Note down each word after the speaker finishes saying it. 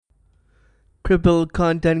Cripple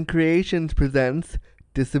Content Creations presents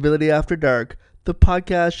Disability After Dark, the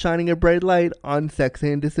podcast shining a bright light on sex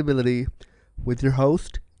and disability, with your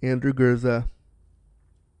host, Andrew Gurza.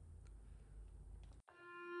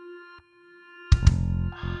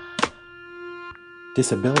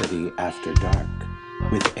 Disability After Dark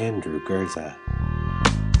with Andrew Gurza,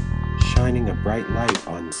 shining a bright light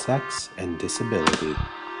on sex and disability.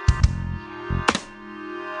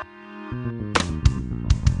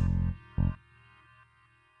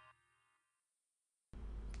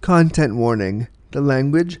 Content warning. The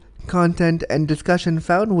language, content, and discussion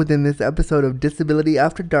found within this episode of Disability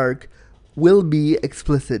After Dark will be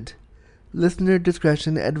explicit. Listener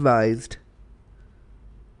discretion advised.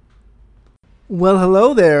 Well,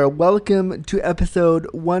 hello there. Welcome to episode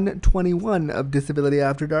 121 of Disability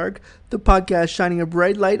After Dark, the podcast shining a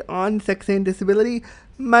bright light on sex and disability.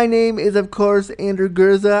 My name is, of course, Andrew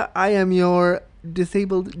Gurza. I am your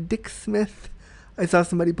disabled Dick Smith. I saw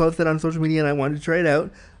somebody post that on social media and I wanted to try it out.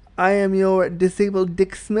 I am your disabled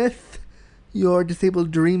Dick Smith, your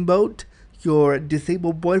disabled dreamboat, your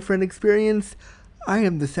disabled boyfriend experience. I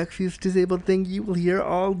am the sexiest disabled thing you will hear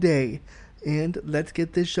all day. And let's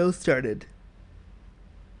get this show started.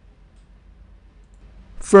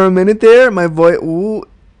 For a minute there, my voice,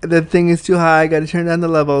 the thing is too high. I gotta turn down the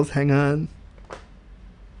levels. Hang on.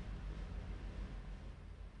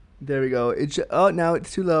 There we go. Now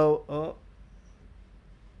it's too low. Oh.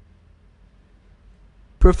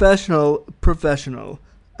 Professional.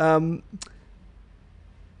 I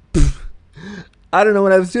don't know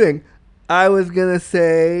what I was doing. I was gonna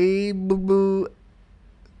say boo.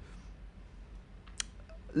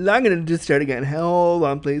 I'm gonna just start again. Hold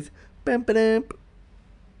on, please.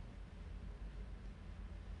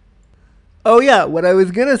 Oh yeah, what I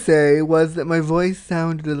was gonna say was that my voice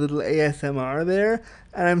sounded a little ASMR there,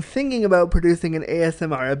 and I'm thinking about producing an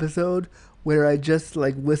ASMR episode where I just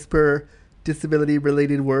whisper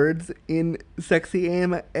disability-related words in sexy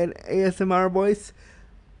and ASMR voice.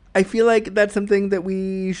 I feel like that's something that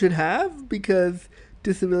we should have because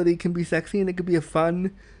disability can be sexy and it could be a fun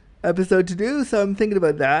episode to do. So I'm thinking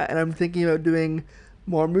about that, and I'm thinking about doing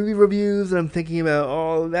more movie reviews, and I'm thinking about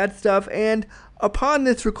all that stuff. And upon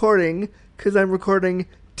this recording, because I'm recording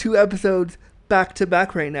 2 episodes back to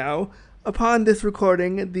back right now, upon this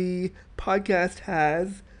recording, the podcast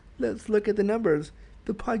has, let's look at the numbers.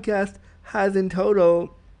 The podcast has in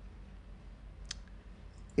total,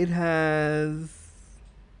 it has,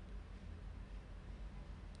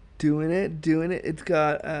 doing it, it's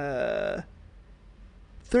got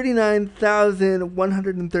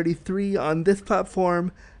 39,133 on this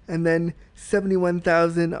platform, and then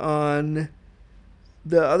 71,000 on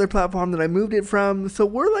the other platform that I moved it from. So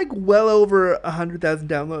we're well over 100,000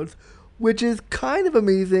 downloads, which is kind of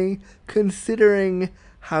amazing considering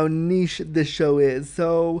how niche this show is.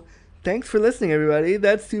 So thanks for listening, everybody.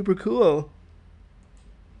 That's super cool.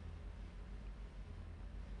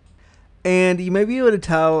 And you may be able to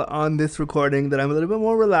tell on this recording that I'm a little bit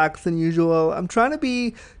more relaxed than usual. I'm trying to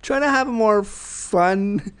have a more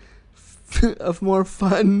fun,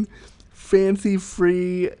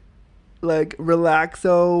 fancy-free,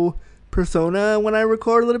 relaxo persona when I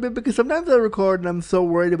record a little bit, because sometimes I record and I'm so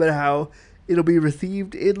worried about how it'll be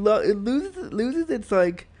received. It loses its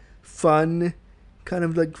fun, kind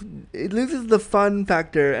of it loses the fun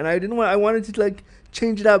factor, and I wanted to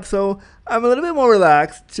change it up, so I'm a little bit more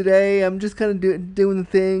relaxed today. I'm just kind of doing the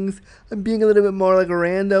things. I'm being a little bit more like a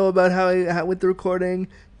rando about how with the recording,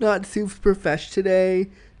 not super fresh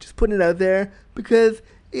today, just putting it out there because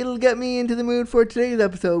it'll get me into the mood for today's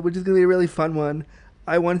episode, which is going to be a really fun one.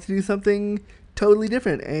 I wanted to do something totally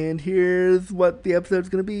different, and here's what the episode's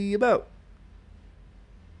going to be about.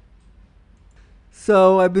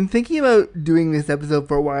 So I've been thinking about doing this episode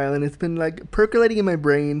for a while, and it's been percolating in my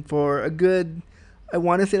brain for a good, I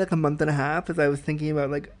want to say a month and a half, as I was thinking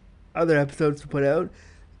about other episodes to put out.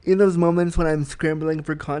 In those moments when I'm scrambling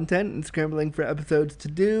for content and scrambling for episodes to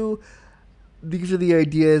do, these are the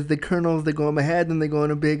ideas, the kernels that go in my head, and they go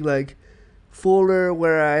in a big folder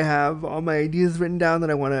where I have all my ideas written down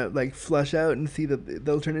that I want to flush out and see that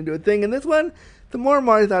they'll turn into a thing. And this one, the more and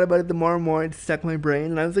more I thought about it, the more and more it stuck in my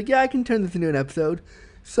brain, and I was yeah, I can turn this into an episode.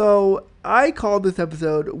 So I called this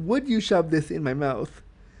episode, Would You Shove This in My Mouth?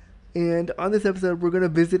 And on this episode, we're going to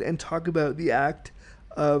visit and talk about the act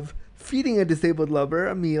of feeding a disabled lover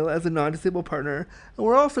a meal as a non-disabled partner. And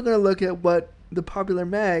we're also going to look at what the popular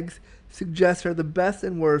mags suggest are the best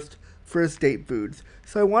and worst first date foods.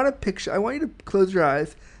 So I want you to close your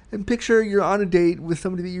eyes and picture you're on a date with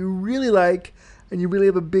somebody that you really like and you really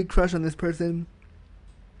have a big crush on this person.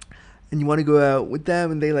 and you want to go out with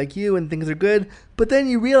them and they like you and things are good, but then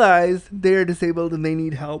you realize they're disabled and they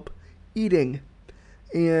need help eating.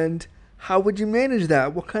 And how would you manage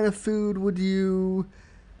that? What kind of food would you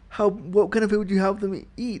help them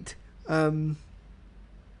eat?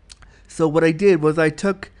 So what I did was I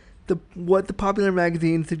took what the popular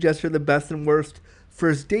magazine suggests are the best and worst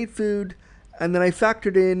first date food, and then I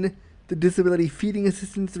factored in the disability feeding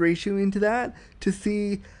assistance ratio into that to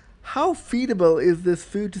see how feedable is this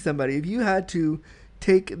food to somebody. If you had to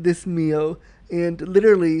take this meal and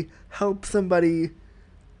literally help somebody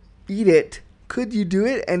eat it, could you do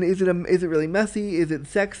it? And is it really messy? Is it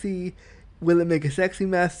sexy? Will it make a sexy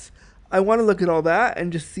mess? I want to look at all that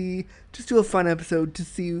and just do a fun episode to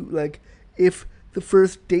see like if the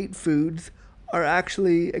first date foods are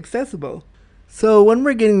actually accessible. So when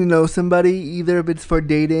we're getting to know somebody, either if it's for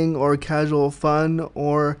dating or casual fun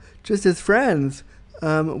or just as friends,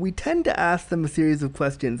 we tend to ask them a series of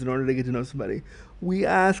questions in order to get to know somebody. We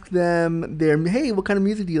ask them hey, what kind of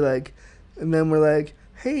music do you like? And then we're like,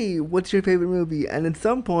 hey, what's your favorite movie? And at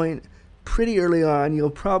some point, pretty early on, you'll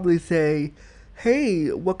probably say,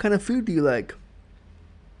 hey, what kind of food do you like?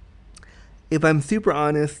 If I'm super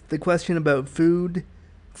honest, the question about food,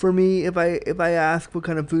 for me, if I ask what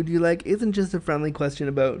kind of food do you like, isn't just a friendly question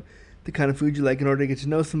about the kind of food you like in order to get to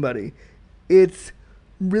know somebody. It's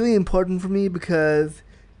really important for me because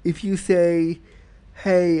if you say,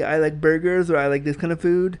 hey, I like burgers or I like this kind of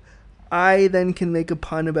food, I then can make a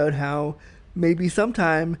pun about how maybe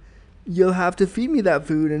sometime you'll have to feed me that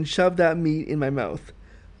food and shove that meat in my mouth.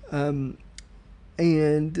 And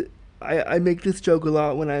I make this joke a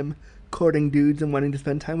lot when I'm courting dudes and wanting to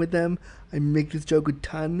spend time with them. I make this joke a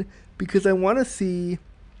ton because I want to see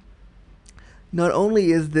not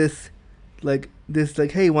only is this like,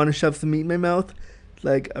 hey, want to shove some meat in my mouth,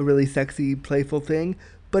 like a really sexy, playful thing,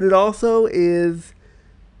 but it also is,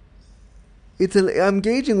 I'm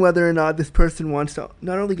gauging whether or not this person wants to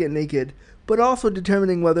not only get naked, but also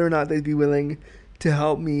determining whether or not they'd be willing to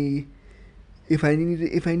help me if I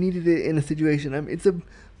needed it in a situation. It's a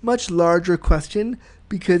much larger question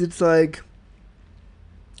because it's like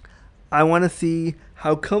I want to see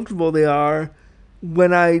how comfortable they are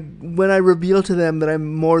when I reveal to them that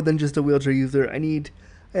I'm more than just a wheelchair user.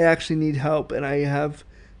 I actually need help, and I have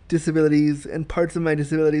disabilities and parts of my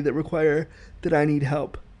disability that require that I need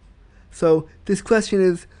help. So this question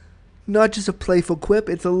is not just a playful quip,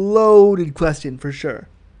 it's a loaded question for sure.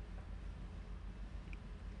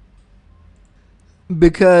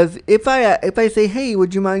 Because if I say, hey,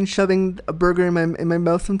 would you mind shoving a burger in my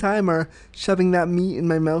mouth sometime, or shoving that meat in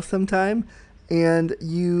my mouth sometime, and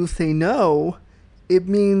you say no, it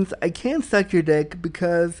means I can't suck your dick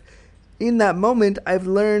because in that moment I've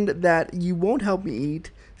learned that you won't help me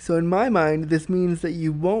eat. So in my mind, this means that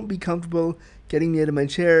you won't be comfortable getting me out of my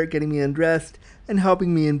chair, getting me undressed, and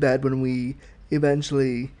helping me in bed when we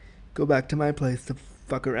eventually go back to my place to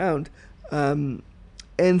fuck around.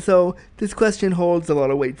 And so this question holds a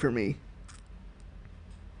lot of weight for me.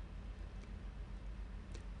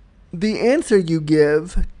 The answer you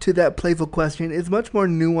give to that playful question is much more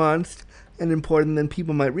nuanced and important than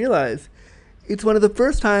people might realize. It's one of the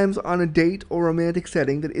first times on a date or romantic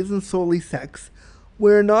setting that isn't solely sex,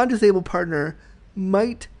 where a non-disabled partner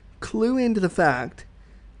might clue into the fact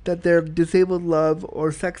that their disabled love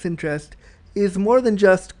or sex interest is more than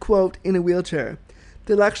just, quote, in a wheelchair.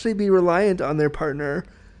 They'll actually be reliant on their partner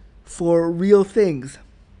for real things.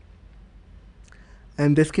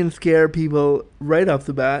 And this can scare people right off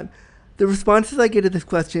the bat. The responses I get to this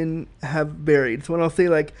question have varied. So when I'll say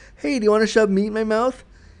like, hey, do you want to shove meat in my mouth?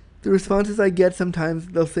 The responses I get sometimes,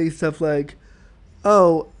 they'll say stuff like,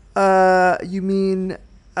 oh, you mean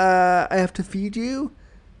I have to feed you?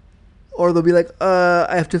 Or they'll be like,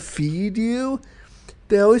 I have to feed you?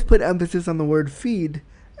 They always put emphasis on the word feed,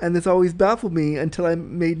 and this always baffled me until I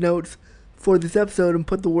made notes for this episode and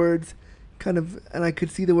put the words and I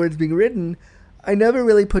could see the words being written. I never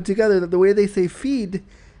really put together that the way they say feed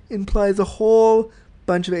implies a whole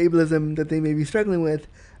bunch of ableism that they may be struggling with,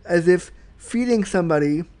 as if feeding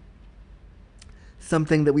somebody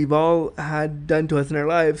something that we've all had done to us in our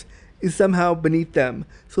lives is somehow beneath them.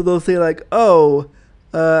 So they'll say like, oh,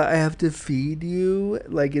 I have to feed you,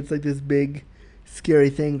 like it's like this big scary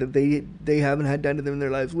thing that they haven't had done to them in their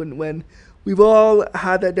lives, when we've all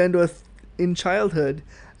had that done to us in childhood,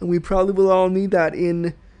 and we probably will all need that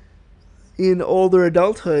in older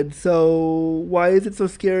adulthood. So why is it so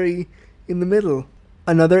scary in the middle?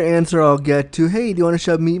 Another answer I'll get to, hey, do you want to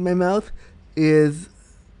shove meat in my mouth, is,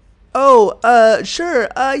 oh, sure,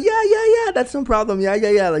 yeah, that's no problem, yeah,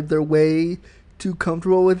 like they're way too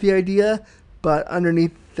comfortable with the idea. but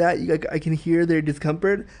underneath that, I can hear their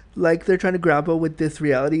discomfort, like they're trying to grapple with this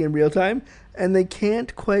reality in real time, and they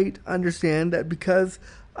can't quite understand that because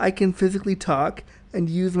I can physically talk and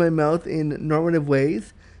use my mouth in normative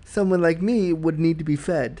ways, someone like me would need to be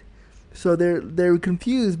fed. So they're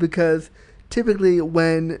confused because typically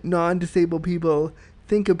when non-disabled people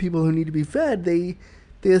think of people who need to be fed, they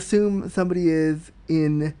assume somebody is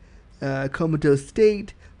in a comatose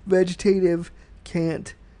state, vegetative,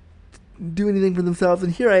 can't do anything for themselves.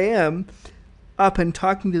 And here I am, up and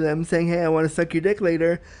talking to them, saying, "Hey, I want to suck your dick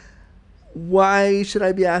later." Why should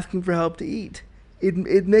I be asking for help to eat?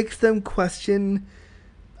 It makes them question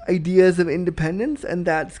ideas of independence, and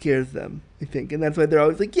that scares them, I think. And that's why they're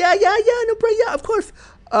always like, yeah, no, bro, yeah, of course.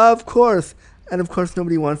 And of course,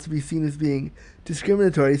 nobody wants to be seen as being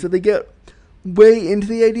discriminatory. So they get way into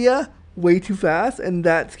the idea way too fast, and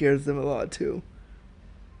that scares them a lot too.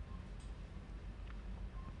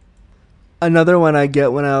 Another one I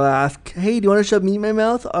get when I'll ask, "Hey, do you want to shove meat in my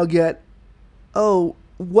mouth?" I'll get, "Oh,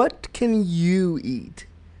 what can you eat?"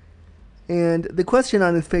 And the question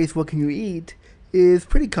on his face, "What can you eat?" is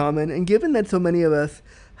pretty common. And given that so many of us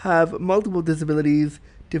have multiple disabilities,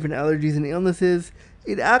 different allergies and illnesses,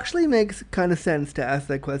 it actually makes kind of sense to ask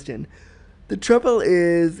that question. The trouble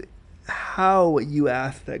is how you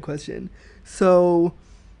ask that question. So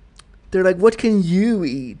they're like, "What can you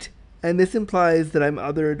eat?" And this implies that I'm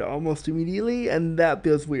othered almost immediately, and that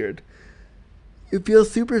feels weird. It feels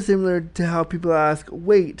super similar to how people ask,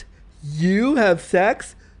 "Wait, you have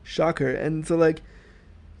sex?" Shocker. And so, like,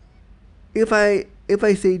 if I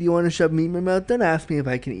say, "Do you want to shove meat in my mouth?" Don't ask me if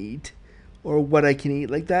I can eat or what I can eat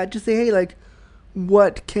like that. Just say, "Hey, like,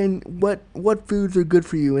 what foods are good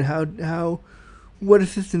for you, and how what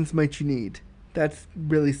assistance might you need?" That's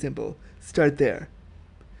really simple. Start there.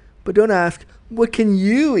 But don't ask, "What can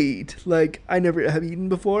you eat?" Like, I never have eaten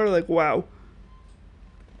before. Like, wow.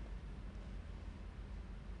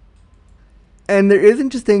 And there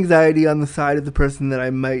isn't just anxiety on the side of the person that I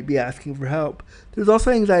might be asking for help. There's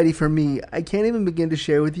also anxiety for me. I can't even begin to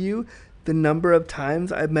share with you the number of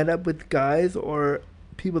times I've met up with guys or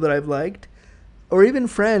people that I've liked, or even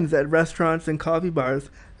friends at restaurants and coffee bars,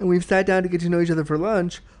 and we've sat down to get to know each other for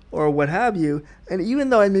lunch or what have you, and even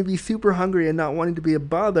though I may be super hungry and not wanting to be a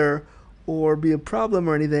bother or be a problem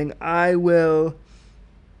or anything, I will,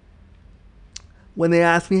 when they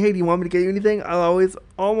ask me, "Hey, do you want me to get you anything?" I'll always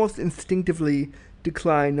almost instinctively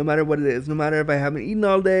decline, no matter what it is. No matter if I haven't eaten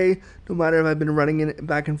all day, no matter if I've been running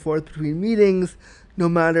back and forth between meetings, no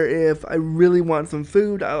matter if I really want some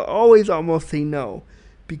food, I'll always almost say no.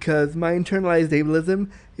 Because my internalized ableism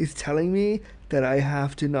is telling me that I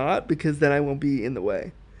have to not, because then I won't be in the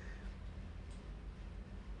way.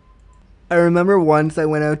 I remember once I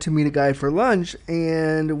went out to meet a guy for lunch,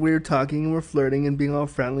 and we're talking and we're flirting and being all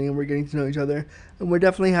friendly and we're getting to know each other, and we're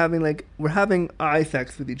definitely we're having eye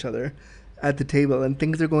sex with each other at the table, and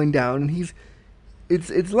things are going down, and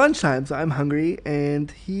it's lunchtime, so I'm hungry, and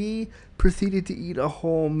he proceeded to eat a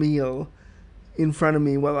whole meal in front of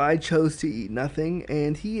me while I chose to eat nothing,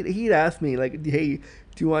 and he'd asked me, like, "Hey,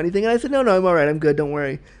 do you want anything?" And I said, "No, I'm alright, I'm good, don't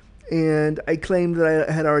worry." And I claimed that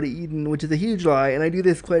I had already eaten, which is a huge lie. And I do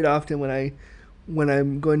this quite often when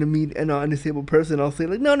I'm going to meet a non-disabled person. I'll say,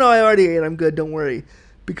 like, "No, I already ate. I'm good. Don't worry,"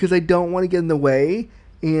 because I don't want to get in the way.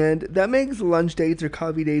 And that makes lunch dates or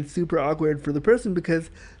coffee dates super awkward for the person, because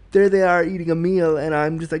there they are eating a meal, and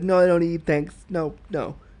I'm just like, "No, I don't eat. Thanks. No."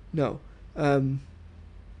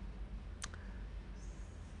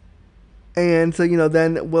 And so,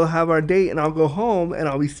 then we'll have our date, and I'll go home, and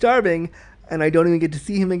I'll be starving, and I don't even get to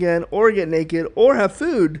see him again, or get naked, or have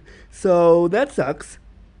food. So that sucks.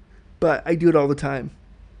 But I do it all the time.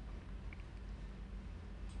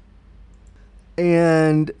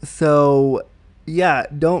 And so, yeah,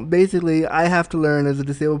 I have to learn as a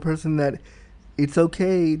disabled person that it's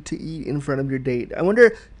okay to eat in front of your date. I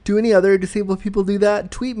wonder, do any other disabled people do that?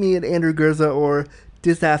 Tweet me at Andrew Gurza or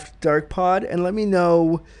DisAftDarkPod and let me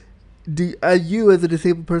know, you as a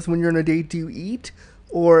disabled person, when you're on a date, do you eat?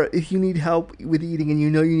 Or if you need help with eating and you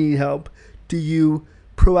know you need help, do you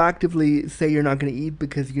proactively say you're not going to eat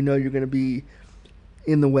because you know you're going to be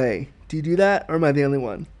in the way? Do you do that, or am I the only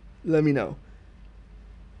one? Let me know.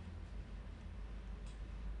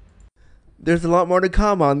 There's a lot more to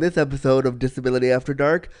come on this episode of Disability After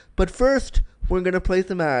Dark, but first, we're going to play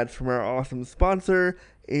some ads from our awesome sponsor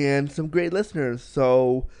and some great listeners.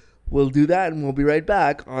 So we'll do that, and we'll be right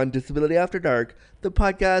back on Disability After Dark, the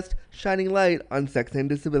podcast shining light on sex and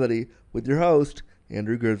disability, with your host,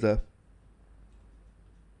 Andrew Gurza.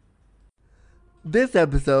 This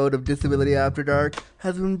episode of Disability After Dark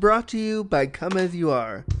has been brought to you by Come As You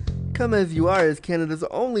Are. Come As You Are is Canada's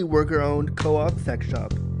only worker-owned co-op sex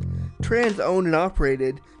shop. Trans-owned and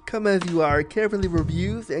operated, Come As You Are carefully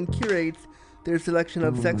reviews and curates their selection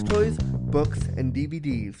of sex toys, books, and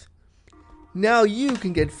DVDs. Now you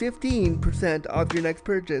can get 15% off your next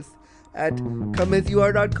purchase at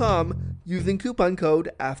comeasyouare.com using coupon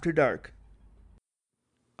code AFTERDARK.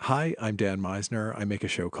 Hi, I'm Dan Meisner. I make a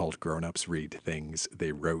show called Grown Ups Read Things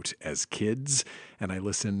They Wrote as Kids, and I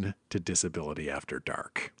listen to Disability After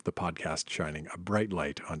Dark, the podcast shining a bright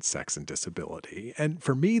light on sex and disability. And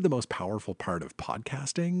for me, the most powerful part of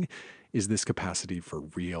podcasting is this capacity for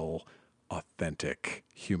real, authentic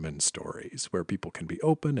human stories where people can be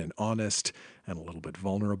open and honest and a little bit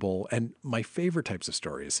vulnerable. And my favorite types of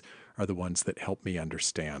stories are the ones that help me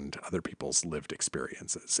understand other people's lived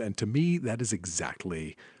experiences. And to me, that is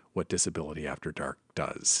exactly what Disability After Dark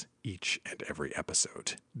does each and every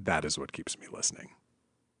episode. That is what keeps me listening.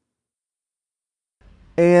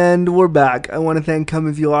 And we're back. I want to thank Come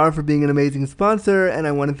As You Are for being an amazing sponsor, and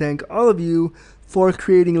I want to thank all of you for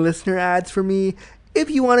creating listener ads for me. If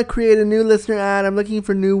you want to create a new listener ad, I'm looking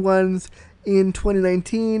for new ones in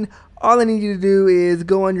 2019. All I need you to do is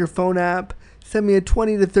go on your phone app, send me a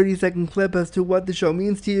 20 to 30 second clip as to what the show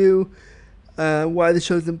means to you, why the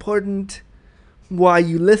show is important, why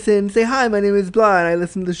you listen. Say, hi, my name is blah, and I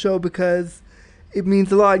listen to the show because it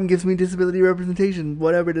means a lot and gives me disability representation,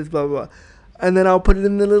 whatever it is, blah, blah, blah. And then I'll put it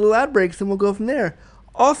in the little ad breaks and we'll go from there.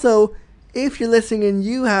 Also, if you're listening and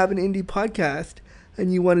you have an indie podcast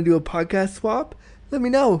and you want to do a podcast swap, let me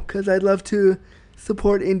know, because I'd love to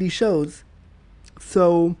support indie shows.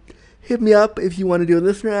 So hit me up if you want to do a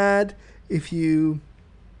listener ad. If you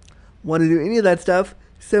want to do any of that stuff,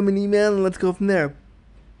 send me an email and let's go from there.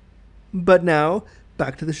 But now,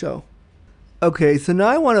 back to the show. Okay, so now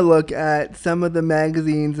I want to look at some of the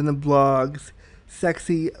magazines and the blogs,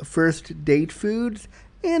 sexy first date foods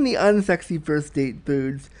and the unsexy first date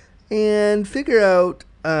foods, and figure out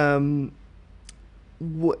not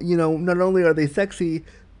only are they sexy,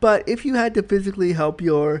 but if you had to physically help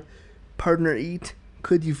your partner eat,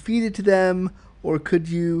 could you feed it to them? Or could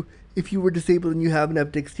you, if you were disabled and you have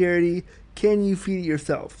enough dexterity, can you feed it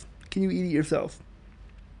yourself? Can you eat it yourself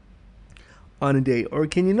on a date? Or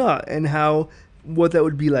can you not? And what that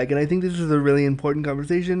would be like. And I think this is a really important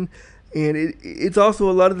conversation. And it's also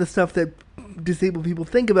a lot of the stuff that disabled people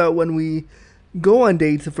think about when we go on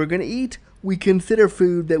dates. If we're going to eat, we consider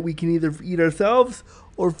food that we can either eat ourselves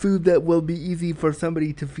or food that will be easy for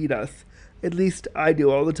somebody to feed us. At least I do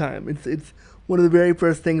all the time. It's one of the very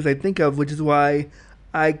first things I think of, which is why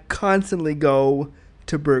I constantly go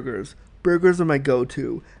to burgers. Burgers are my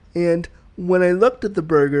go-to. And when I looked at the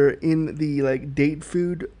burger in the date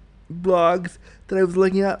food blogs that I was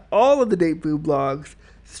looking at, all of the date food blogs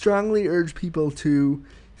strongly urge people to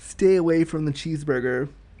stay away from the cheeseburger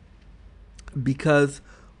because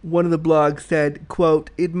one of the blogs said, quote,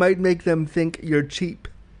 "It might make them think you're cheap."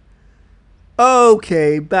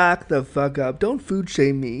 Okay, back the fuck up. Don't food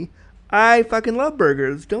shame me. I fucking love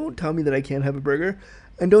burgers. Don't tell me that I can't have a burger.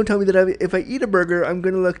 And don't tell me that if I eat a burger, I'm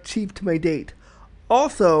going to look cheap to my date.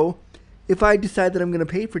 Also, if I decide that I'm going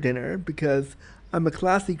to pay for dinner, because I'm a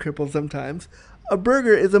classy cripple sometimes, a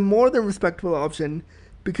burger is a more than respectable option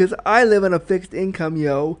because I live on a fixed income,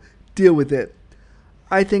 yo. Deal with it.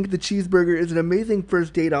 I think the cheeseburger is an amazing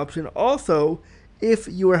first date option also if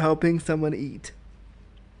you are helping someone eat.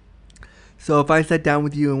 So if I sat down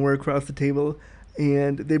with you and we're across the table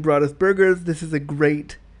and they brought us burgers, this is a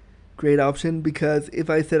great option because if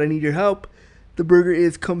I said I need your help, the burger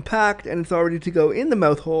is compact and it's all ready to go in the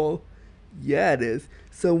mouth hole. Yeah, it is.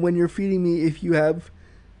 So when you're feeding me,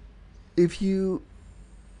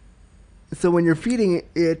 when you're feeding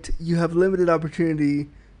it, you have limited opportunity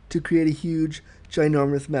to create a huge,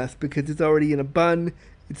 ginormous mess because it's already in a bun,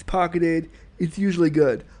 it's pocketed, it's usually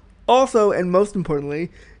good. Also, and most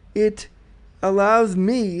importantly, it allows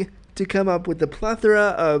me to come up with a plethora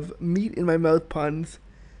of meat in my mouth puns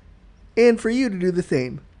and for you to do the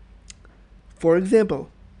same. For example,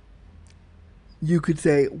 you could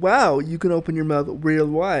say, "Wow, you can open your mouth real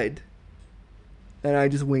wide." And I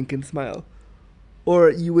just wink and smile. Or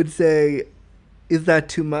you would say, "Is that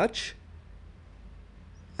too much?"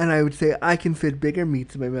 And I would say, "I can fit bigger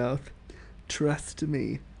meats in my mouth. Trust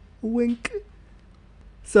me." Wink.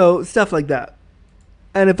 So, stuff like that.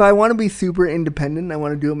 And if I want to be super independent, I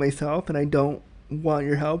want to do it myself, and I don't want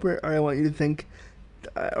your help, or I want you to think,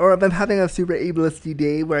 or if I'm having a super ableist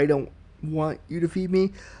day where I don't want you to feed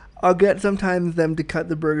me, I'll get sometimes them to cut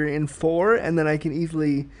the burger in 4, and then I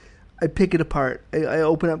pick it apart. I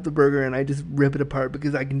open up the burger and I just rip it apart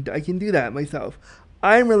because I can do that myself.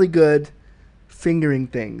 I'm really good fingering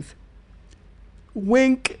things.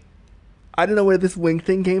 Wink. I don't know where this wing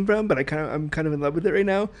thing came from, but I'm kind of in love with it right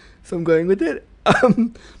now, so I'm going with it.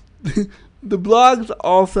 The blogs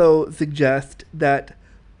also suggest that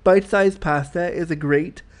bite-sized pasta is a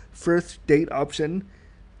great first date option,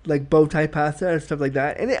 like bow tie pasta or stuff like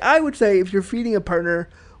that. And I would say if you're feeding a partner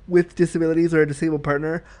with disabilities or a disabled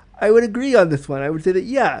partner, I would agree on this one. I would say that,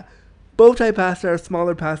 yeah, bow tie pasta or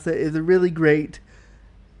smaller pasta is a really great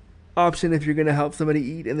option if you're going to help somebody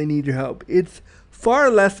eat and they need your help. It's far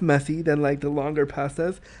less messy than like the longer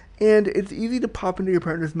pastas, and it's easy to pop into your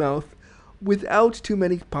partner's mouth without too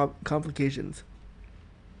many complications.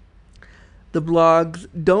 The blogs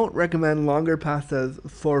don't recommend longer pastas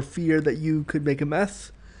for fear that you could make a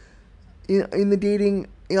mess on the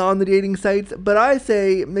dating sites, but I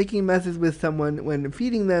say making messes with someone when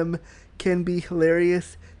feeding them can be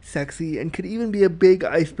hilarious, sexy, and could even be a big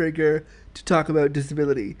icebreaker to talk about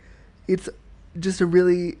disability. It's just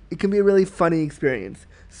it can be a really funny experience.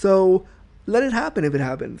 So let it happen if it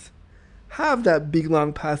happens. Have that big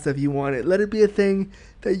long pasta if you want it. Let it be a thing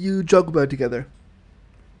that you joke about together.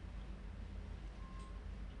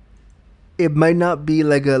 It might not be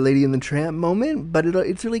like a Lady and the Tramp moment, but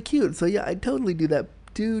it's really cute. So yeah, I'd totally do that.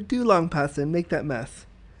 Do long pasta and make that mess.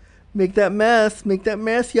 Make that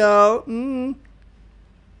mess, y'all.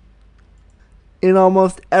 In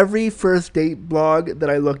almost every first date blog that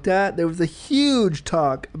I looked at, there was a huge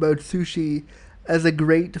talk about sushi as a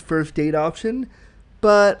great first date option.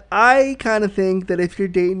 But I kind of think that if your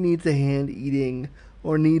date needs a hand eating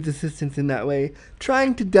or needs assistance in that way,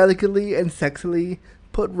 trying to delicately and sexily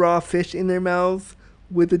put raw fish in their mouths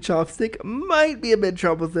with a chopstick might be a bit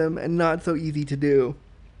troublesome and not so easy to do.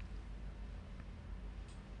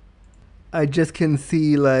 I just can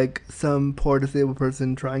see like some poor disabled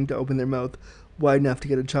person trying to open their mouth wide enough to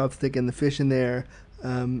get a chopstick and the fish in there,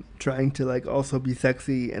 trying to like also be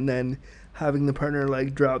sexy, and then having the partner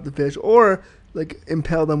like drop the fish or like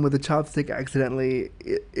impale them with a chopstick accidentally.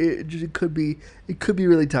 It could be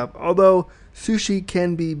really tough. Although sushi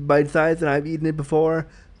can be bite-sized and I've eaten it before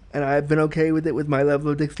and I've been okay with it with my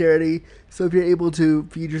level of dexterity. So if you're able to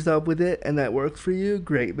feed yourself with it and that works for you,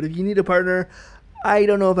 great. But if you need a partner, I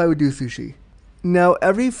don't know if I would do sushi. Now,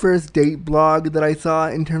 every first date blog that I saw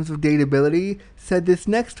in terms of dateability said this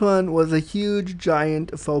next one was a huge,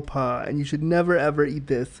 giant faux pas, and you should never ever eat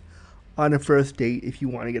this on a first date if you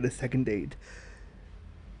want to get a second date.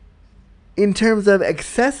 In terms of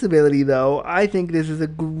accessibility, though, I think this is a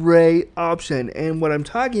great option, and what I'm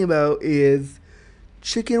talking about is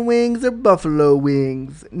chicken wings or buffalo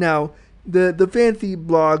wings. Now, the fancy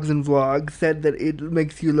blogs and vlogs said that it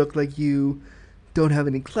makes you look like you don't have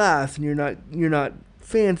any class and you're not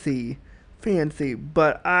fancy,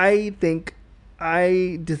 but I think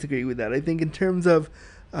I disagree with that. I think in terms of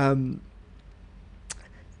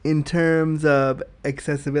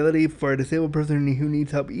accessibility for a disabled person who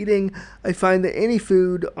needs help eating, I find that any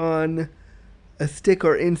food on a stick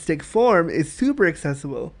or in stick form is super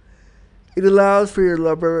accessible. It allows for your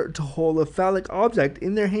lover to hold a phallic object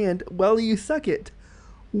in their hand while you suck it.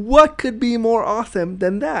 What could be more awesome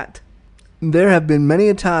than that? There have been many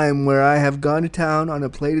a time where I have gone to town on a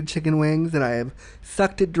plate of chicken wings and I have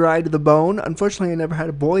sucked it dry to the bone. Unfortunately, I never had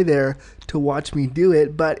a boy there to watch me do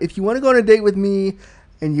it, but if you want to go on a date with me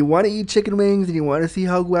and you want to eat chicken wings and you want to see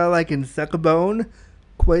how well I can suck a bone,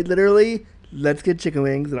 quite literally, let's get chicken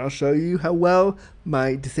wings and I'll show you how well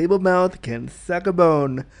my disabled mouth can suck a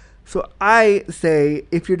bone. So I say,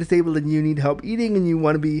 if you're disabled and you need help eating and you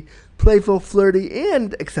want to be playful, flirty,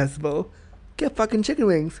 and accessible, get fucking chicken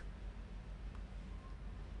wings.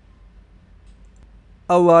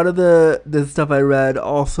 A lot of the stuff I read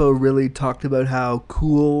also really talked about how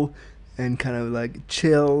cool and kind of like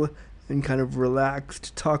chill and kind of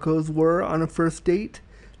relaxed tacos were on a first date.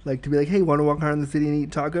 Like to be like, hey, want to walk around the city and eat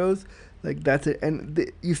tacos? Like that's it.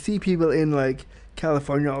 And you see people in like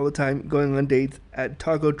California all the time going on dates at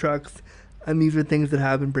taco trucks, and these are things that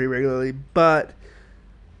happen pretty regularly. But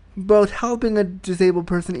both helping a disabled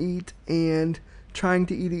person eat and trying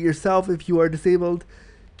to eat it yourself if you are disabled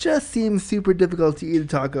just seems super difficult to eat a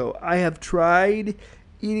taco. I have tried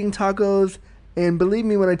eating tacos, and believe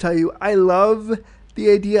me when I tell you, I love the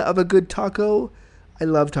idea of a good taco. I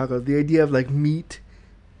love tacos. The idea of like meat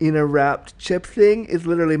in a wrapped chip thing is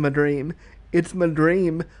literally my dream. It's my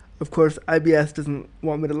dream. Of course, IBS doesn't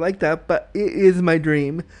want me to like that, but it is my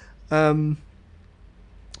dream. But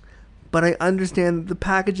I understand that the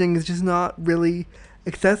packaging is just not really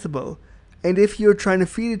accessible. And if you're trying to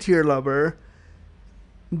feed it to your lover,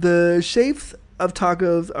 the shapes of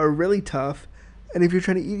tacos are really tough, and if you're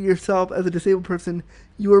trying to eat it yourself as a disabled person,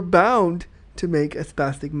 you are bound to make a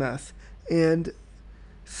spastic mess. And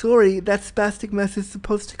Sorry, that spastic mess is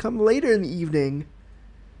supposed to come later in the evening.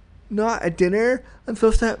 Not at dinner. I'm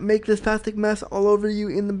supposed to make this spastic mess all over you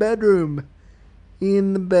in the bedroom.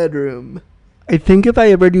 In the bedroom. I think if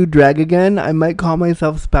I ever do drag again, I might call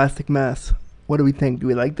myself Spastic Mess. What do we think? Do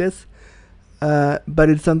we like this? But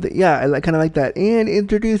it's something, yeah, I kind of like that. And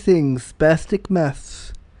introducing Spastic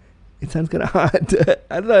Mess. It sounds kind of hot.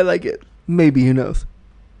 I don't know, I like it. Maybe, who knows?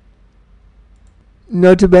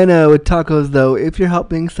 Nota bene with tacos, though. If you're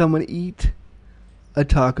helping someone eat a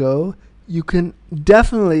taco, you can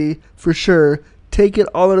definitely, for sure, take it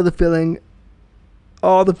all out of the filling,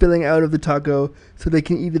 all the filling out of the taco, so they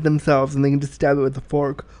can eat it themselves and they can just stab it with a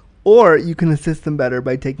fork. Or you can assist them better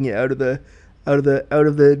by taking it out of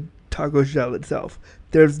the taco shell itself.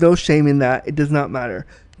 There's no shame in that. It does not matter.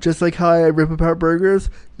 Just like how I rip apart burgers,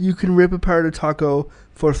 you can rip apart a taco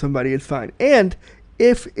for somebody. It's fine. And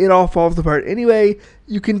if it all falls apart anyway,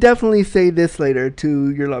 you can definitely say this later to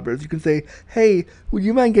your lovers. You can say, hey, would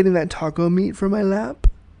you mind getting that taco meat from my lap?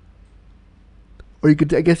 Or you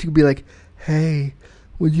could, I guess you could be like, hey,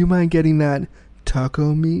 would you mind getting that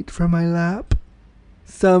taco meat from my lap?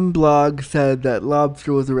 Some blog said that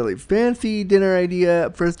lobster was a really fancy dinner idea,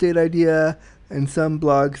 first date idea, and some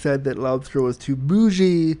blog said that lobster was too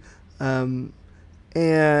bougie. And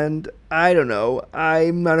I don't know.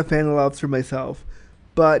 I'm not a fan of lobster myself.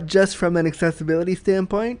 But just from an accessibility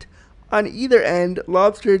standpoint, on either end,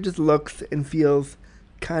 lobster just looks and feels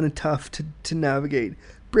kind of tough to navigate.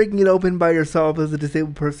 Breaking it open by yourself as a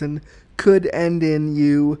disabled person could end in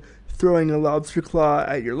you throwing a lobster claw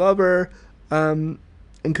at your lover, and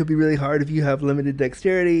could be really hard if you have limited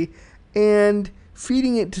dexterity. And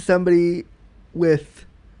feeding it to somebody with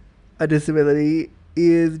a disability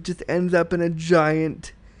just ends up in a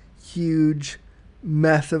giant, huge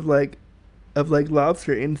mess of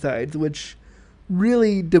lobster insides, which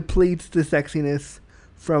really depletes the sexiness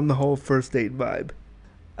from the whole first date vibe.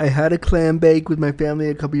 I had a clam bake with my family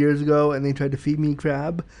a couple years ago, and they tried to feed me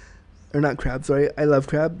crab. Or not crab, sorry. I love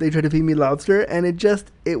crab. They tried to feed me lobster, and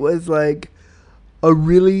it was like a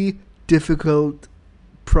really difficult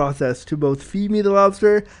process to both feed me the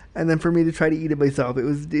lobster and then for me to try to eat it myself.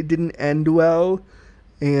 It didn't end well,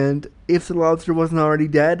 and if the lobster wasn't already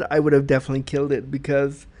dead, I would have definitely killed it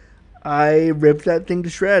because I ripped that thing to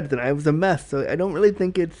shreds and I was a mess. So I don't really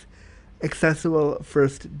think it's accessible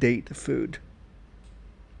first date food.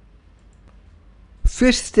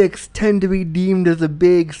 Fish sticks tend to be deemed as a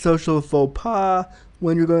big social faux pas.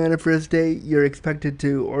 When you're going on a first date, you're expected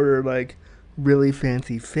to order like really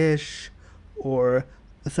fancy fish or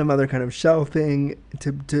some other kind of shell thing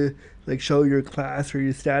to like show your class or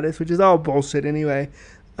your status, which is all bullshit anyway.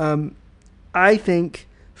 I think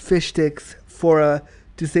fish sticks for a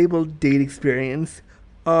disabled date experience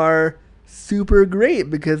are super great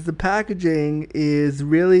because the packaging is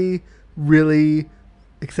really, really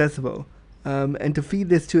accessible. And to feed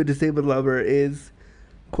this to a disabled lover is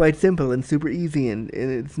quite simple and super easy, and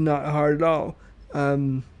it's not hard at all.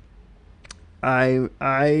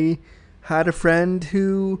 I had a friend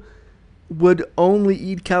who would only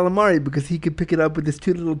eat calamari because he could pick it up with his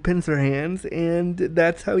two little pincer hands, and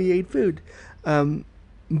that's how he ate food.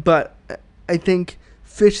 But I think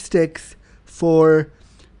fish sticks for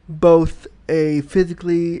both a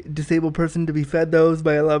physically disabled person to be fed those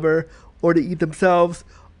by a lover or to eat themselves.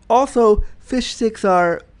 Also, fish sticks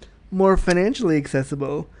are more financially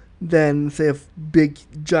accessible than, say, a big,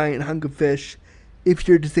 giant hunk of fish if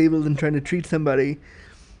you're disabled and trying to treat somebody.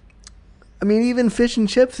 I mean, even fish and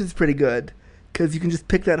chips is pretty good because you can just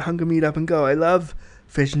pick that hunk of meat up and go. I love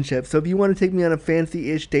fish and chips. So if you want to take me on a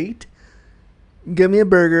fancy-ish date, give me a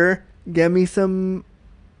burger, give me some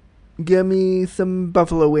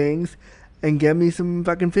buffalo wings, and give me some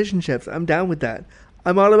fucking fish and chips. I'm down with that.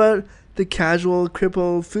 I'm all about the casual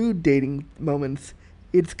cripple food dating moments.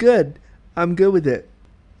 It's good. I'm good with it.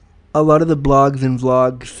 A lot of the blogs and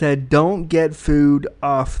vlogs said don't get food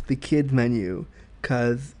off the kids menu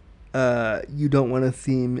because you don't want to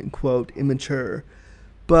seem, quote, immature.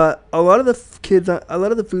 But a lot of the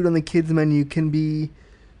food on the kids menu can be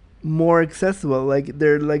more accessible. Like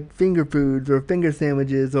they're like finger foods or finger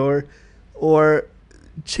sandwiches or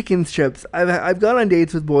chicken strips. I've gone on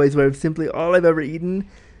dates with boys where all I've ever eaten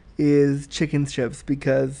is chicken strips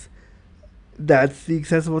because that's the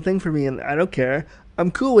accessible thing for me, and I don't care.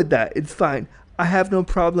 I'm cool with that. It's fine. I have no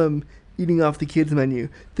problem eating off the kids menu.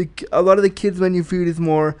 A lot of the kids menu food is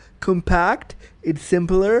more compact. It's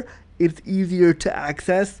simpler. It's easier to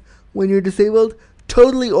access when you're disabled.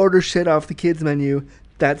 Totally order shit off the kids menu.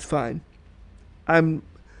 That's fine. I'm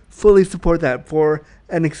fully support that for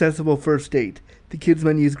an accessible first date. The kids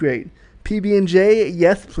menu is great. PB&J,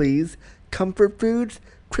 yes please. Comfort foods,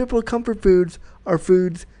 crippled comfort foods are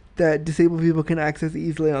foods that disabled people can access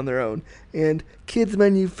easily on their own. And kids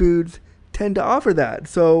menu foods tend to offer that.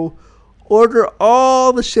 So order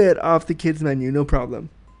all the shit off the kids menu, no problem.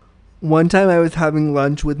 One time I was having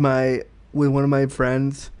lunch with one of my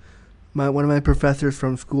friends, one of my professors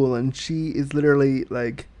from school, and she is literally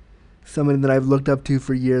like someone that I've looked up to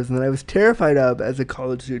for years and that I was terrified of as a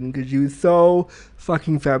college student because she was so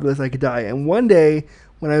fucking fabulous I could die. And one day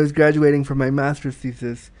when I was graduating from my master's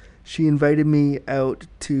thesis, she invited me out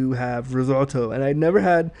to have risotto, and I'd never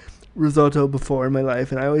had risotto before in my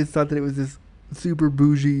life, and I always thought that it was this super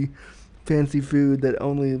bougie fancy food that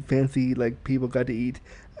only fancy like people got to eat.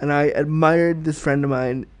 And I admired this friend of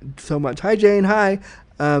mine so much. Hi, Jane. Hi.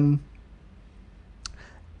 And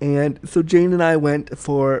so Jane and I went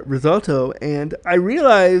for risotto, and I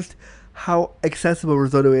realized how accessible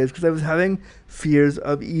risotto is because I was having fears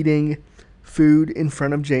of eating food in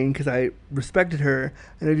front of Jane because I respected her,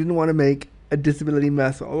 and I didn't want to make a disability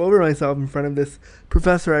mess all over myself in front of this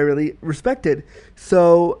professor I really respected.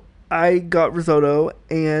 So I got risotto,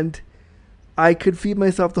 and I could feed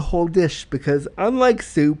myself the whole dish because unlike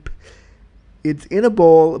soup, it's in a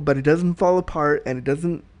bowl, but it doesn't fall apart and it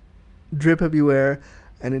doesn't drip everywhere,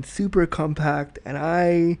 and it's super compact, and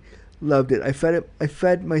I loved it. I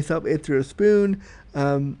fed myself it through a spoon.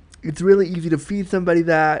 It's really easy to feed somebody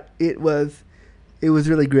that. It was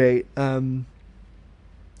really great. So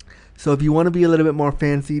if you want to be a little bit more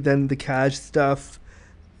fancy than the cash stuff,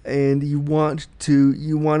 and you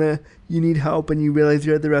need help, and you realize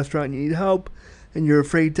you're at the restaurant and you need help, and you're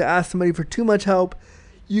afraid to ask somebody for too much help,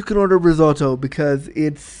 you can order risotto because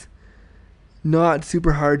it's not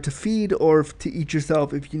super hard to feed or to eat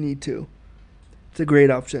yourself if you need to. It's a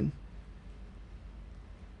great option.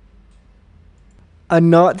 A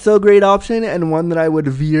not so great option, and one that I would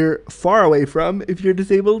veer far away from if you're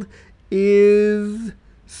disabled, is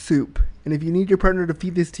soup. And if you need your partner to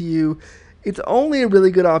feed this to you, it's only a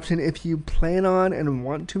really good option if you plan on and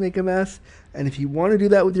want to make a mess. And if you want to do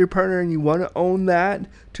that with your partner and you want to own that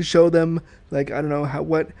to show them, like, I don't know,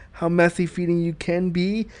 how messy feeding you can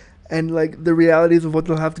be, and like the realities of what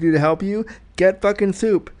they'll have to do to help you, get fucking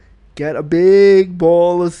soup. Get a big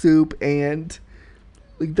bowl of soup, and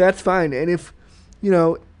like that's fine. And if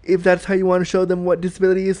that's how you want to show them what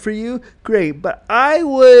disability is for you, great. But I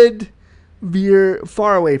would veer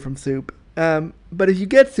far away from soup. But if you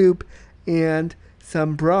get soup and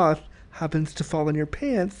some broth happens to fall in your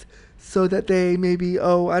pants so that they maybe,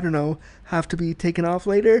 have to be taken off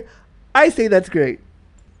later, I say that's great.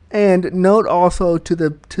 And note also to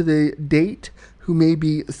the date who may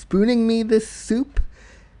be spooning me this soup,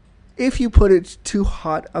 if you put it too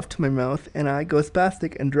hot up to my mouth and I go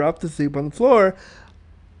spastic and drop the soup on the floor,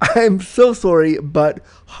 I'm so sorry, but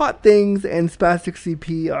hot things and spastic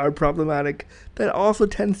CP are problematic. That also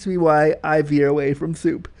tends to be why I veer away from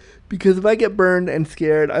soup. Because if I get burned and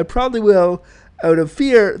scared, I probably will, out of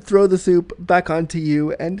fear, throw the soup back onto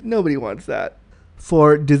you, and nobody wants that.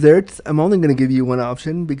 For desserts, I'm only going to give you one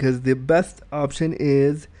option because the best option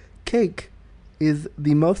is cake. Is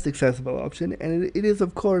the most accessible option, and it is,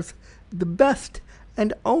 of course, the best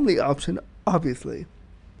and only option, obviously.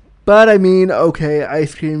 But I mean, okay,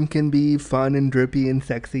 ice cream can be fun and drippy and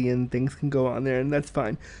sexy and things can go on there, and that's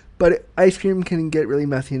fine. But ice cream can get really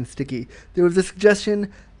messy and sticky. There was a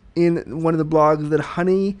suggestion in one of the blogs that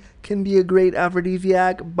honey can be a great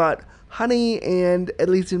aphrodisiac, but honey, and at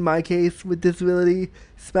least in my case with disability,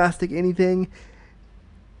 spastic anything,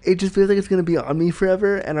 it just feels like it's going to be on me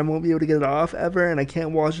forever, and I won't be able to get it off ever, and I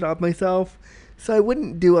can't wash it off myself. So I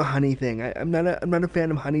wouldn't do a honey thing. I'm not a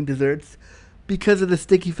fan of honey desserts because of the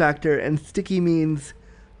sticky factor, and sticky means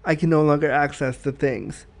I can no longer access the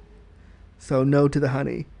things. So no to the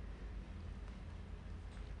honey.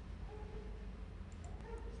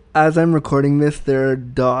 As I'm recording this, there are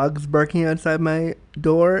dogs barking outside my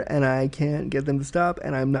door, and I can't get them to stop,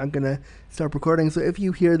 and I'm not going to stop recording. So if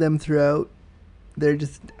you hear them throughout, they're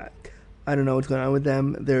just, I don't know what's going on with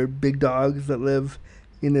them. They're big dogs that live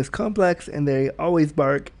in this complex, and they always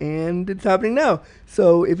bark, and it's happening now.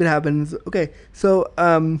 So if it happens, okay. So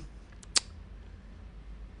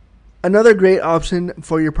another great option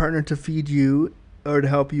for your partner to feed you or to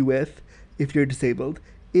help you with, if you're disabled,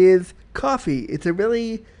 is coffee. It's a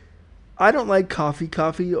really... I don't like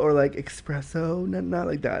coffee or like espresso, not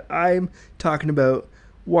like that. I'm talking about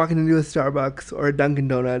walking into a Starbucks or a Dunkin'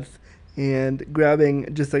 Donuts and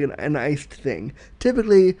grabbing just like an iced thing.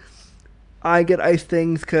 Typically, I get iced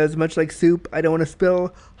things because much like soup, I don't want to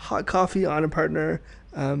spill hot coffee on a partner.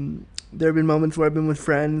 There have been moments where I've been with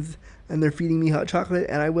friends and they're feeding me hot chocolate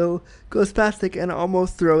and I will go spastic and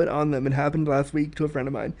almost throw it on them. It happened last week to a friend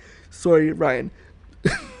of mine. Sorry, Ryan.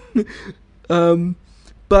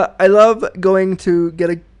 But I love going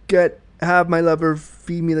to have my lover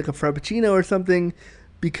feed me like a frappuccino or something,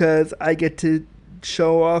 because I get to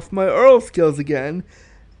show off my oral skills again,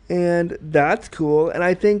 and that's cool. And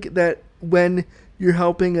I think that when you're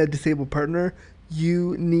helping a disabled partner,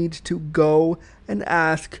 you need to go and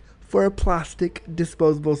ask for a plastic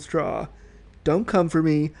disposable straw. Don't come for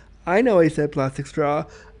me. I know I said plastic straw.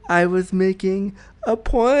 I was making a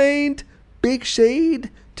point. Big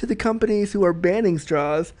shade to the companies who are banning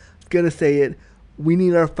straws. I'm gonna say it. We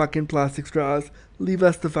need our fucking plastic straws. Leave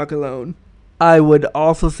us the fuck alone. I would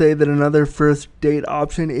also say that another first date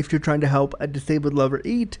option, if you're trying to help a disabled lover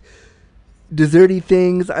eat desserty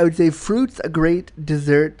things, I would say fruit's a great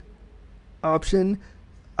dessert option.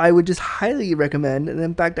 I would just highly recommend, and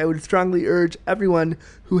in fact I would strongly urge everyone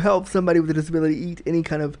who helps somebody with a disability eat any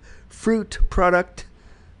kind of fruit product,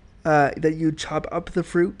 that you chop up the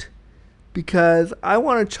fruit, because I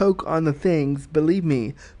want to choke on the things, believe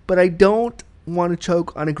me, but I don't want to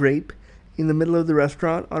choke on a grape in the middle of the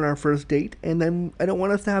restaurant on our first date, and then I don't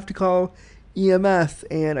want us to have to call EMS,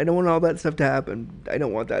 and I don't want all that stuff to happen. I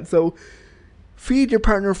don't want that. So feed your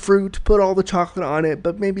partner fruit, put all the chocolate on it,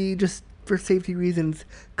 but maybe just for safety reasons,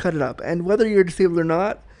 cut it up. And whether you're disabled or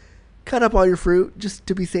not, cut up all your fruit just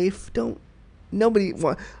to be safe. And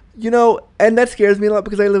that scares me a lot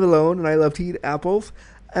because I live alone and I love to eat apples,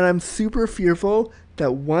 and I'm super fearful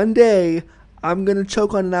that one day I'm gonna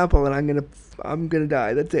choke on an apple and I'm gonna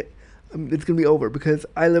die. That's it. It's gonna be over because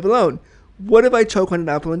I live alone. What if I choke on an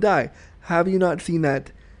apple and die? Have you not seen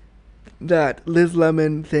that Liz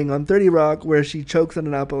Lemon thing on 30 Rock where she chokes on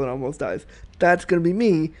an apple and almost dies? That's gonna be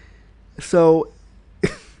me. So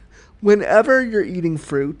whenever you're eating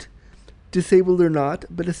fruit, disabled or not,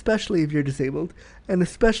 but especially if you're disabled, and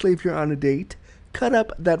especially if you're on a date, cut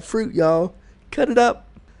up that fruit, y'all. Cut it up.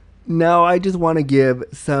 Now, I just want to give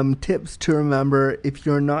some tips to remember if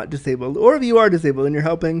you're not disabled, or if you are disabled and you're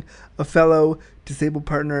helping a fellow disabled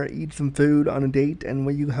partner eat some food on a date, and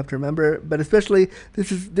what you have to remember. But especially,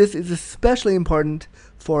 this is especially important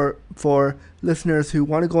for listeners who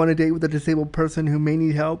want to go on a date with a disabled person who may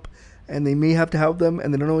need help, and they may have to help them,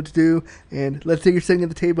 and they don't know what to do. And let's say you're sitting at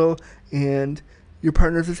the table, and your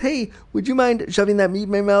partner says, "Hey, would you mind shoving that meat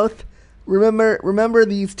in my mouth?" Remember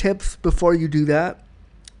these tips before you do that,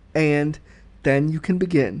 and then you can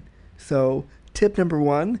begin. So, tip number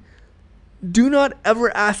 1, do not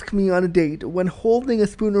ever ask me on a date when holding a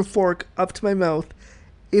spoon or fork up to my mouth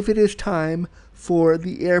if it is time for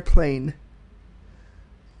the airplane.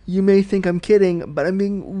 You may think I'm kidding, but I'm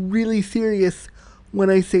being really serious when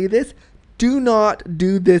I say this. Do not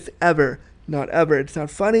do this ever. Not ever. It's not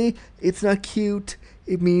funny. It's not cute.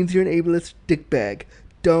 It means you're an ableist dickbag.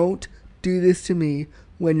 Don't do this to me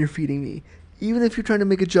when you're feeding me. Even if you're trying to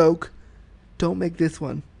make a joke, don't make this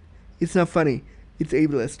one. It's not funny. It's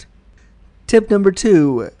ableist. Tip number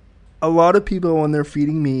 2. A lot of people, when they're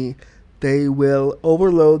feeding me, they will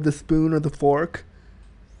overload the spoon or the fork.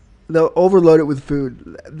 They'll overload it with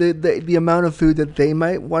food. The amount of food that they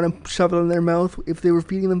might want to shove in their mouth if they were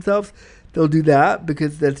feeding themselves, they'll do that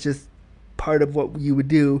because that's just part of what you would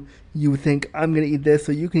do. You would think, I'm going to eat this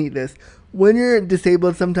so you can eat this. When you're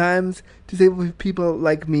disabled, sometimes disabled people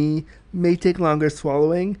like me may take longer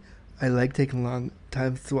swallowing. I like taking long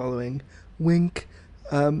time swallowing. Wink.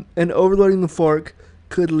 And overloading the fork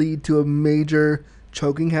could lead to a major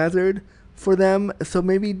choking hazard for them. So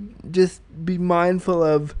maybe just be mindful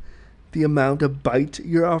of the amount of bite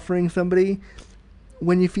you're offering somebody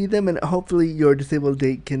when you feed them, and hopefully your disabled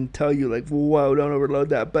date can tell you, like, whoa, don't overload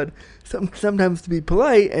that. But sometimes to be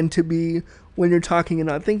polite and to be, when you're talking and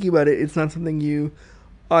not thinking about it, it's not something you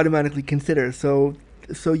automatically consider. So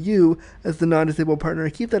you, as the non-disabled partner,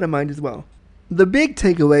 keep that in mind as well. The big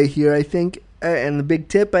takeaway here, I think, and the big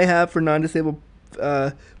tip I have for non-disabled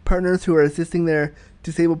partners who are assisting their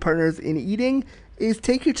disabled partners in eating is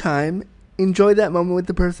take your time, enjoy that moment with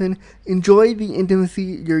the person, enjoy the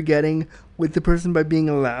intimacy you're getting with the person by being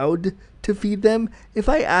allowed to feed them. If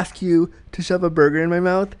I ask you to shove a burger in my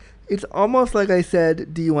mouth, it's almost like I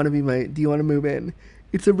said, do you want to move in?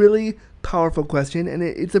 It's a really powerful question, and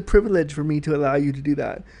it's a privilege for me to allow you to do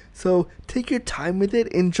that. So take your time with it.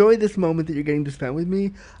 Enjoy this moment that you're getting to spend with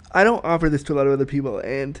me. I don't offer this to a lot of other people,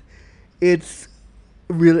 and it's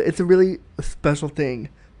a really special thing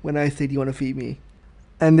when I say, do you want to feed me?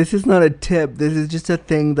 And this is not a tip. This is just a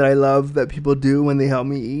thing that I love that people do when they help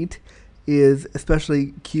me eat, is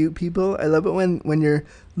especially cute people. I love it when you're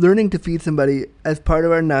learning to feed somebody as part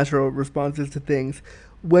of our natural responses to things.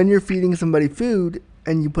 When you're feeding somebody food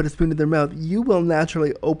and you put a spoon in their mouth, you will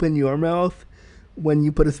naturally open your mouth when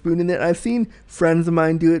you put a spoon in it. I've seen friends of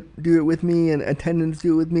mine do it with me, and attendants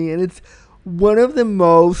do it with me, and it's one of the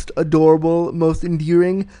most adorable, most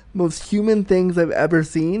endearing, most human things I've ever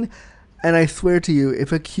seen. And I swear to you,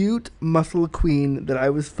 if a cute muscle queen that I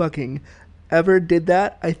was fucking ever did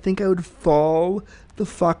that, I think I would fall the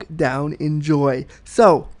fuck down in joy.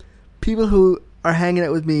 So, people who are hanging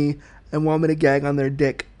out with me and want me to gag on their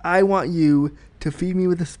dick, I want you to feed me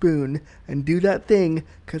with a spoon and do that thing,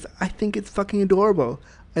 because I think it's fucking adorable.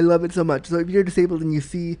 I love it so much. So if you're disabled and you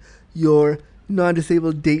see your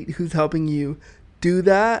non-disabled date who's helping you do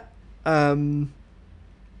that,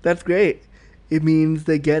 that's great. It means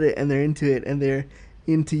they get it and they're into it and they're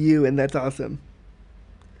into you, and that's awesome.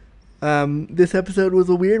 This episode was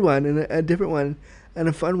a weird one and a different one and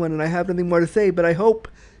a fun one, and I have nothing more to say, but I hope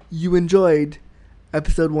you enjoyed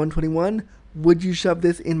episode 121. Would you shove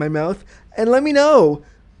this in my mouth? And let me know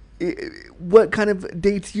what kind of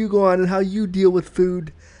dates you go on and how you deal with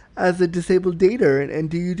food as a disabled dater, and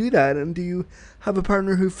do you do that? And do you have a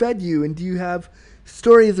partner who fed you? And do you have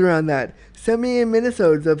stories around that? Send me in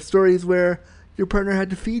minisodes of stories where your partner had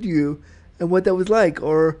to feed you and what that was like,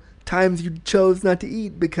 or times you chose not to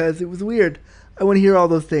eat because it was weird. I want to hear all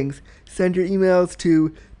those things. Send your emails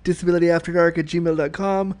to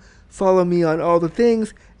disabilityafterdark@gmail.com. Follow me on all the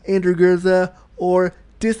things, Andrew Gurza or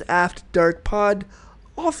DisAftDarkPod.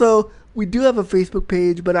 Also, we do have a Facebook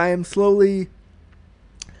page, but I am slowly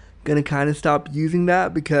going to kind of stop using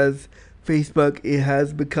that because Facebook, it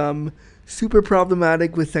has become super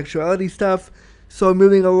problematic with sexuality stuff. So I'm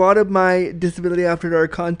moving a lot of my Disability After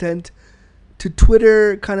Dark content to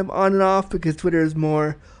Twitter, kind of on and off, because Twitter is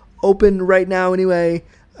more open right now anyway.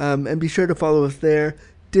 And be sure to follow us there,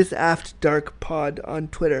 DisAftDarkPod on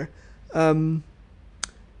Twitter.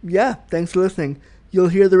 Yeah, thanks for listening. You'll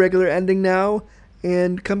hear the regular ending now,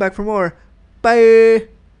 and come back for more. Bye!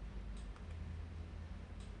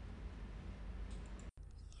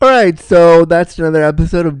 Alright, so that's another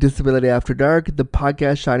episode of Disability After Dark, the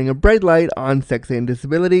podcast shining a bright light on sex and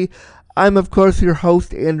disability. I'm, of course, your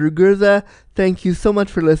host, Andrew Gurza. Thank you so much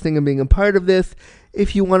for listening and being a part of this.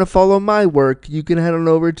 If you want to follow my work, you can head on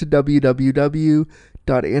over to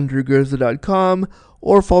www.andrewgurza.com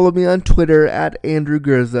or follow me on Twitter at Andrew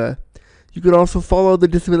Gurza. You can also follow the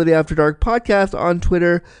Disability After Dark podcast on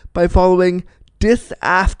Twitter by following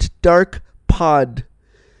DisAftDarkPod.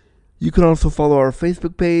 You can also follow our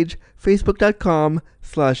Facebook page,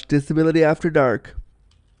 facebook.com/disabilityafterdark.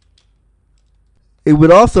 It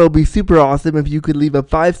would also be super awesome if you could leave a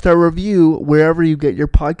 5-star review wherever you get your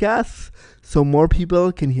podcasts so more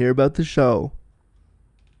people can hear about the show.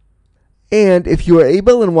 And if you are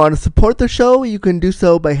able and want to support the show, you can do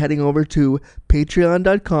so by heading over to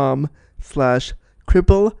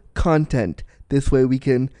patreon.com/cripplecontent. This way we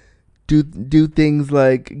can do things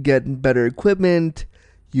like get better equipment.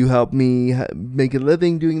 You help me make a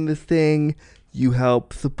living doing this thing. You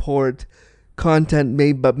help support content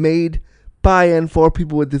made by and for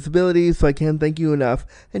people with disabilities, so I can't thank you enough.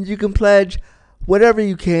 And you can pledge whatever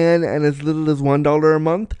you can, and as little as $1 a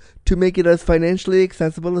month, to make it as financially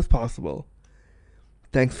accessible as possible.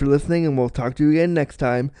 Thanks for listening, and we'll talk to you again next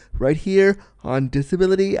time, right here on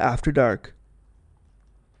Disability After Dark.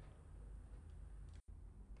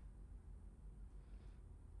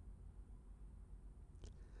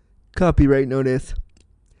 Copyright notice.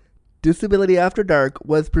 Disability After Dark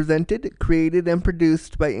was presented, created, and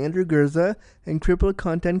produced by Andrew Gurza and Cripple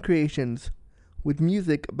Content Creations, with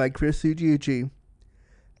music by Chris Ujiuchi.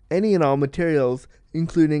 Any and all materials,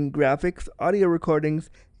 including graphics, audio recordings,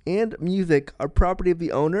 and music, are property of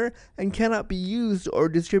the owner and cannot be used or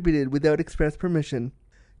distributed without express permission.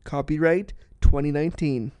 Copyright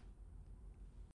 2019.